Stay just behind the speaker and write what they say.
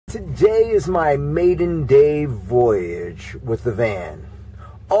Today is my maiden day voyage with the van.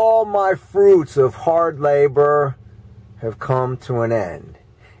 All my fruits of hard labor have come to an end.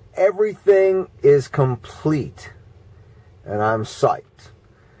 Everything is complete, and I'm psyched.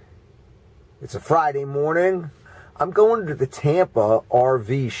 It's a Friday morning. I'm going to the Tampa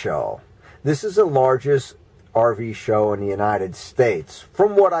RV show. This is the largest RV show in the United States,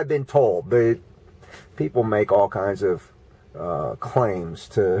 from what I've been told, but people make all kinds of claims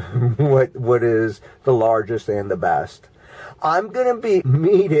to what is the largest and the best. I'm going to be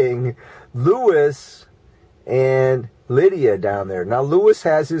meeting Lewis and Lidia down there. Now, Lewis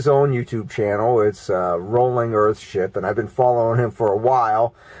has his own YouTube channel. It's Rolling Earthship, and I've been following him for a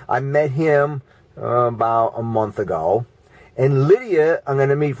while. I met him about a month ago. And Lidia, I'm going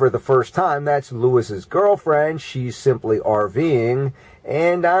to meet for the first time. That's Lewis's girlfriend. She's simply RVing,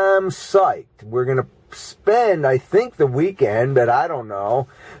 and I'm psyched. We're going to spend, I think, the weekend, but I don't know.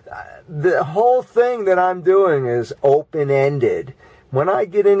 The whole thing that I'm doing is open-ended. When I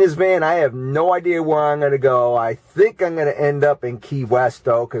get in this van, I have no idea where I'm going to go. I think I'm going to end up in Key West,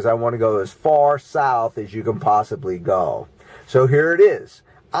 though, because I want to go as far south as you can possibly go. So here it is.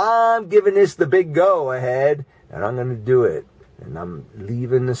 I'm giving this the big go-ahead, and I'm going to do it. And I'm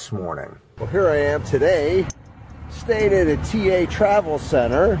leaving this morning. Well, here I am today, staying at a TA Travel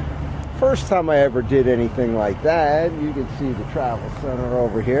Center. First time I ever did anything like that. You can see the travel center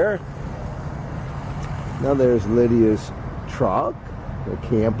over here. Now there's Lydia's truck, the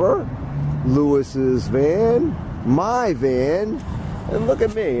camper, Lewis's van, my van, and look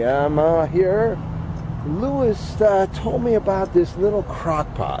at me. I'm here. Lewis told me about this little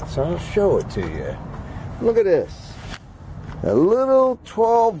crock pot, so I'll show it to you. Look at this. A little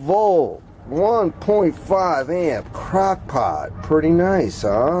 12 volt, 1.5 amp crock pot. Pretty nice,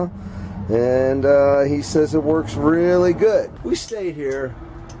 huh? And he says it works really good. We stayed here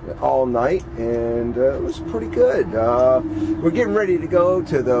all night, and it was pretty good. We're getting ready to go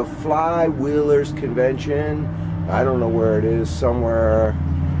to the Flywheelers Convention. I don't know where it is, somewhere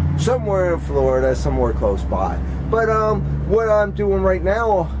in Florida, somewhere close by. But what I'm doing right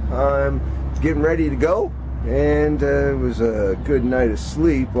now, I'm getting ready to go, and it was a good night of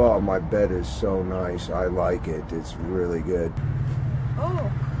sleep. Oh, my bed is so nice. I like it. It's really good. Oh.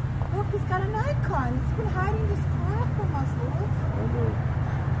 Look, he's got an icon. He's been hiding this crap from us,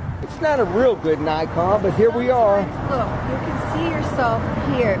 Lewis. It's not a real good Nikon, but here we are. Look, you can see yourself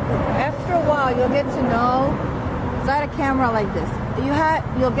here. After a while, you'll get to know. It's not a camera like this.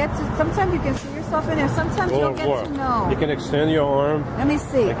 You'll get to. Sometimes you can see yourself in there. Sometimes you'll get to know. You can extend your arm. Let me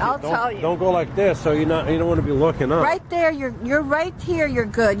see. Like, I'll tell you. Don't go like this. So you don't want to be looking up. Right there, you're right here. You're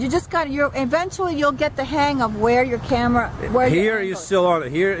good. You just got. Eventually you'll get the hang of where your camera. Where here you're still on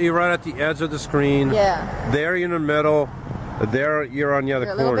it. Here you're right at the edge of the screen. Yeah. There you're in the middle. There you're on the other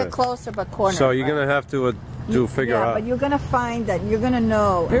corner. A little bit closer, but corner. So you're gonna have to figure out. Yeah, but you're gonna find that you're gonna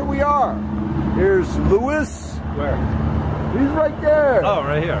know. Here we are. Here's Lewis. Where? He's right there. Oh,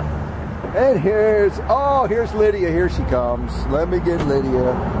 right here. And here's Lidia. Here she comes. Let me get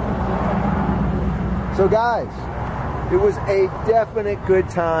Lidia. So guys, it was a definite good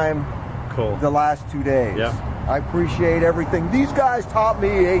time. Cool. The last 2 days. Yeah. I appreciate everything. These guys taught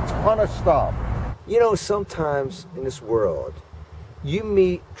me a ton of stuff. You know, sometimes in this world, you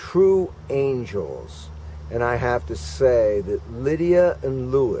meet true angels. And I have to say that Lidia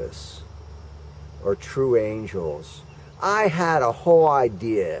and Lewis are true angels. I had a whole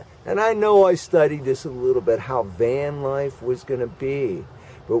idea, and I know I studied this a little bit, how van life was going to be.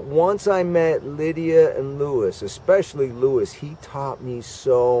 But once I met Lidia and Lewis, especially Lewis, he taught me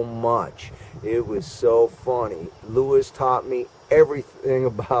so much. It was so funny. Lewis taught me everything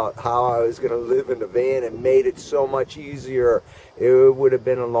about how I was going to live in the van and made it so much easier. It would have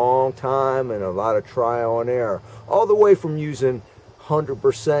been a long time and a lot of trial and error. All the way from using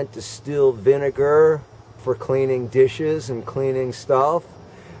 100% distilled vinegar for cleaning dishes and cleaning stuff,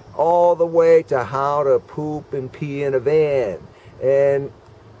 all the way to how to poop and pee in a van. And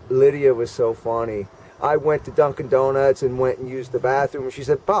Lidia was so funny. I went to Dunkin' Donuts and went and used the bathroom. She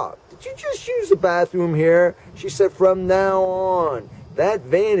said, "Bob, did you just use the bathroom here?" She said, "From now on, that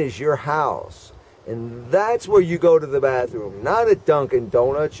van is your house. And that's where you go to the bathroom, not at Dunkin'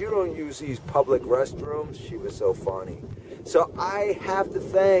 Donuts. You don't use these public restrooms." She was so funny. So I have to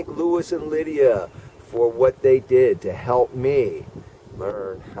thank Lewis and Lidia for what they did to help me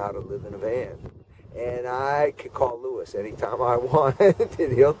learn how to live in a van. And I could call Lewis anytime I want,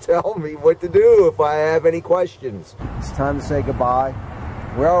 and he'll tell me what to do if I have any questions. It's time to say goodbye.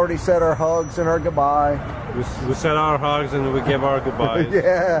 We already said our hugs and our goodbye. We said our hugs and we give our goodbyes.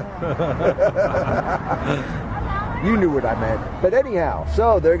 Yeah. You knew what I meant. But anyhow,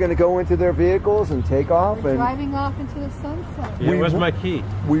 so they're going to go into their vehicles and take off. We're and driving off into the sunset. Yeah, where's my key?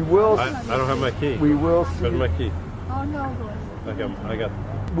 We will. I don't have my key. We will. Where's my key? Oh no, Louis. I got.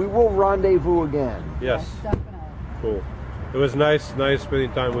 We will rendezvous again. Yes. Definitely. Cool. It was nice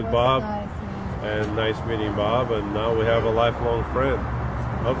spending time with Bob, Nice, yeah. and nice meeting Bob, and now we have a lifelong friend.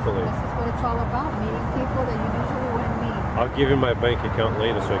 Hopefully. This is what it's all about, meeting people that you usually wouldn't meet. I'll give you my bank account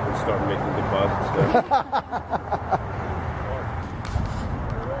later so I can start making deposits there.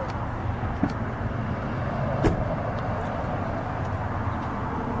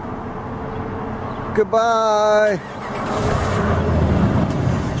 Goodbye.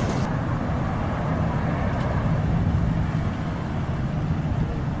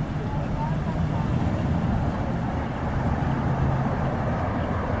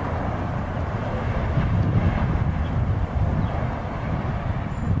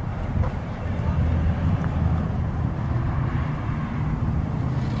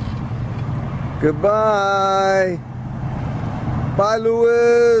 Goodbye. Bye,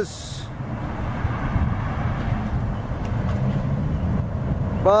 Louis.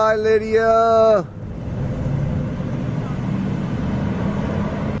 Bye, Lydia.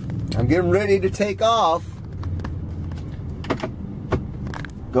 I'm getting ready to take off.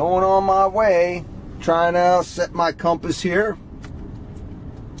 Going on my way. Trying to set my compass here.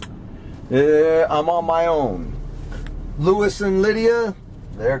 I'm on my own. Louis and Lydia,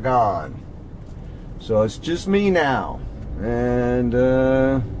 they're gone. So it's just me now, and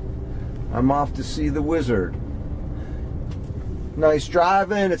I'm off to see the wizard. Nice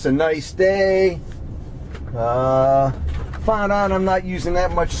driving, it's a nice day. Found out I'm not using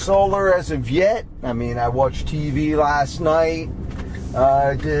that much solar as of yet. I mean, I watched TV last night.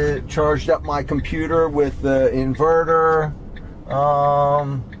 Charged up my computer with the inverter.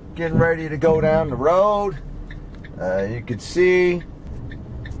 Getting ready to go down the road. You can see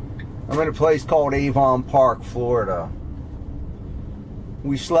I'm in a place called Avon Park, Florida.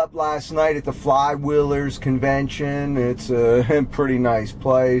 We slept last night at the Flywheelers convention. It's a pretty nice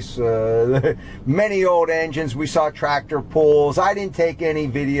place. Many old engines. We saw tractor pulls. I didn't take any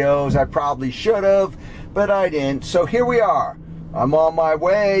videos. I probably should have, but I didn't. So here we are. I'm on my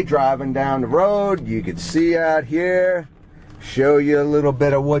way, driving down the road. You can see out here. Show you a little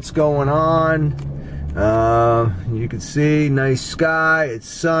bit of what's going on. You can see nice sky, it's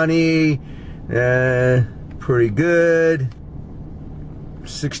sunny, pretty good.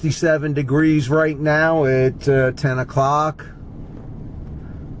 67 degrees right now at 10 o'clock.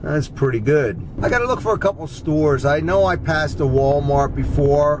 That's pretty good. I gotta look for a couple stores. I know I passed a Walmart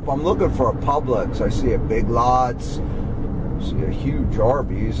before. I'm looking for a Publix. I see a Big Lots. I see a huge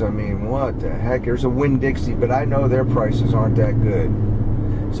Arby's. I mean, what the heck? There's a Winn-Dixie, but I know their prices aren't that good.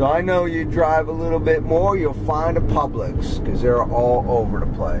 So I know you drive a little bit more, you'll find a Publix, because they're all over the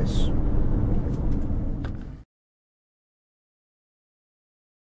place.